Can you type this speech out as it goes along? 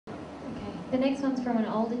The next one's from an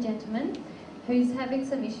older gentleman who's having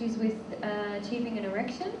some issues with achieving an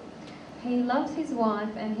erection. He loves his wife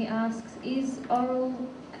and he asks, is oral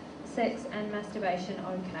sex and masturbation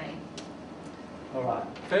okay? All right.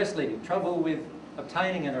 Firstly, trouble with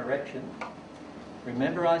obtaining an erection,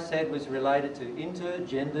 remember I said was related to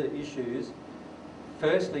intergender issues,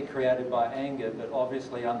 firstly created by anger, but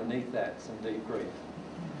obviously underneath that some deep grief.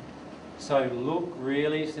 So look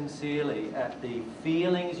really sincerely at the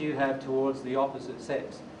feelings you have towards the opposite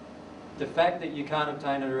sex. The fact that you can't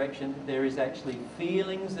obtain an erection, there is actually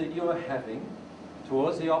feelings that you are having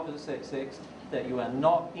towards the opposite sex that you are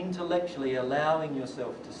not intellectually allowing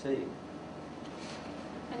yourself to see.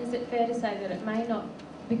 And is it fair to say that it may not,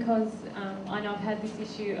 because I know I've had this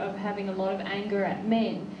issue of having a lot of anger at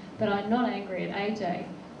men, but I'm not angry at AJ,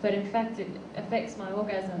 but in fact it affects my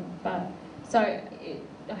orgasm.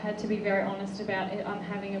 I had to be very honest about it. I'm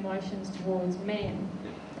having emotions towards men,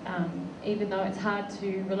 even though it's hard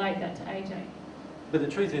to relate that to AJ. But the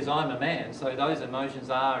truth is I'm a man, so those emotions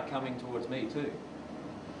are coming towards me too.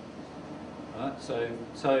 Right?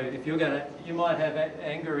 So if you're going to, you might have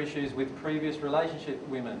anger issues with previous relationship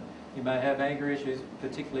women. You may have anger issues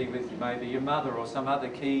particularly with maybe your mother or some other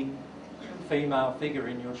key female figure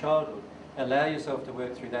in your childhood. Allow yourself to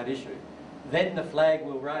work through that issue. Then the flag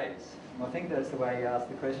will raise. I think that's the way you asked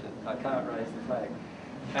the question. I can't raise the flag.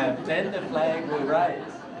 Then the flag will raise,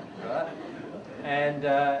 right?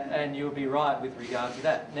 And you'll be right with regard to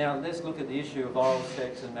that. Now let's look at the issue of oral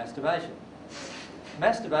sex and masturbation.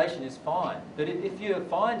 Masturbation is fine, but if you're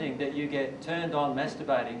finding that you get turned on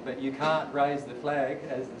masturbating but you can't raise the flag,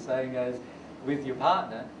 as the saying goes, with your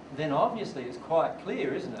partner, then obviously it's quite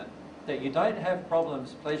clear, isn't it, that you don't have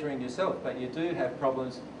problems pleasuring yourself, but you do have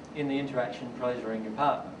problems in the interaction pleasuring your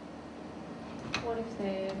partner. What if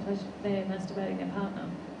they're masturbating their partner?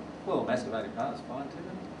 Well, masturbating partner's fine too.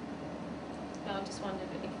 I just wondered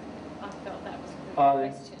if I felt that was a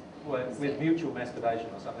question. Well, with mutual masturbation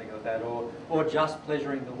or something like that, or just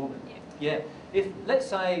pleasuring the woman. Yeah. If let's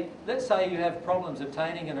say you have problems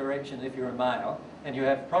obtaining an erection if you're a male, and you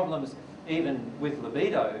have problems even with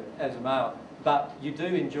libido as a male, but you do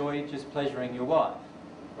enjoy just pleasuring your wife,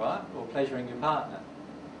 right, or pleasuring your partner.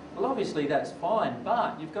 Well, obviously that's fine,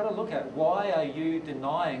 but you've got to look at why are you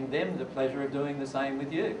denying them the pleasure of doing the same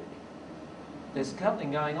with you? There's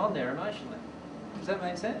something going on there emotionally. Does that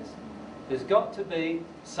make sense? There's got to be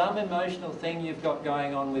some emotional thing you've got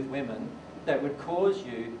going on with women that would cause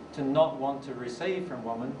you to not want to receive from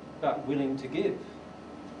women, but willing to give.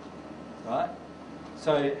 Right?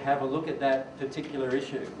 So have a look at that particular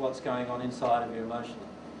issue, what's going on inside of you emotionally.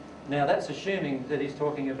 Now that's assuming that he's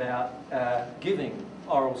talking about giving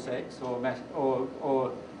oral sex or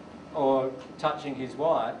touching his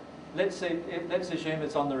wife. Let's assume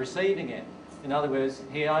it's on the receiving end. In other words,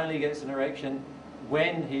 he only gets an erection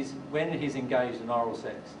when he's engaged in oral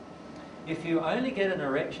sex. If you only get an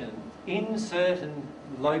erection in certain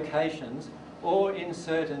locations or in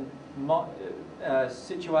certain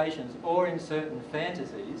situations or in certain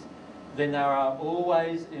fantasies, then there are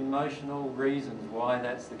always emotional reasons why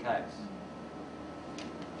that's the case.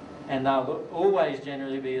 And they'll always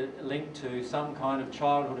generally be linked to some kind of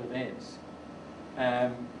childhood events.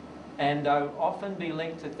 And they'll often be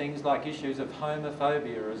linked to things like issues of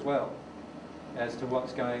homophobia as well, as to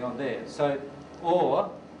what's going on there. So, or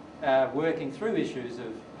working through issues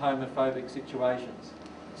of homophobic situations.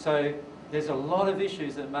 So there's a lot of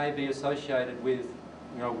issues that may be associated with,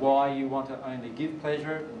 why you want to only give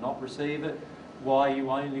pleasure and not receive it, why you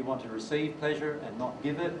only want to receive pleasure and not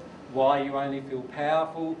give it, why you only feel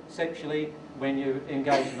powerful sexually when you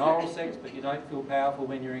engage in oral sex, but you don't feel powerful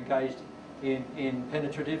when you're engaged in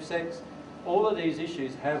penetrative sex. All of these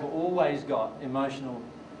issues have always got emotional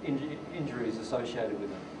injuries associated with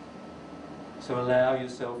them. So allow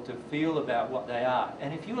yourself to feel about what they are.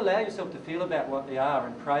 And if you allow yourself to feel about what they are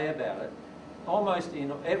and pray about it, almost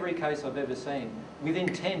in every case I've ever seen, within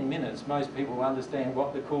 10 minutes most people will understand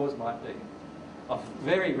what the cause might be. I've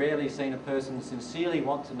very rarely seen a person sincerely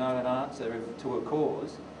want to know an answer to a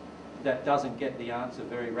cause that doesn't get the answer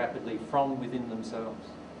very rapidly from within themselves.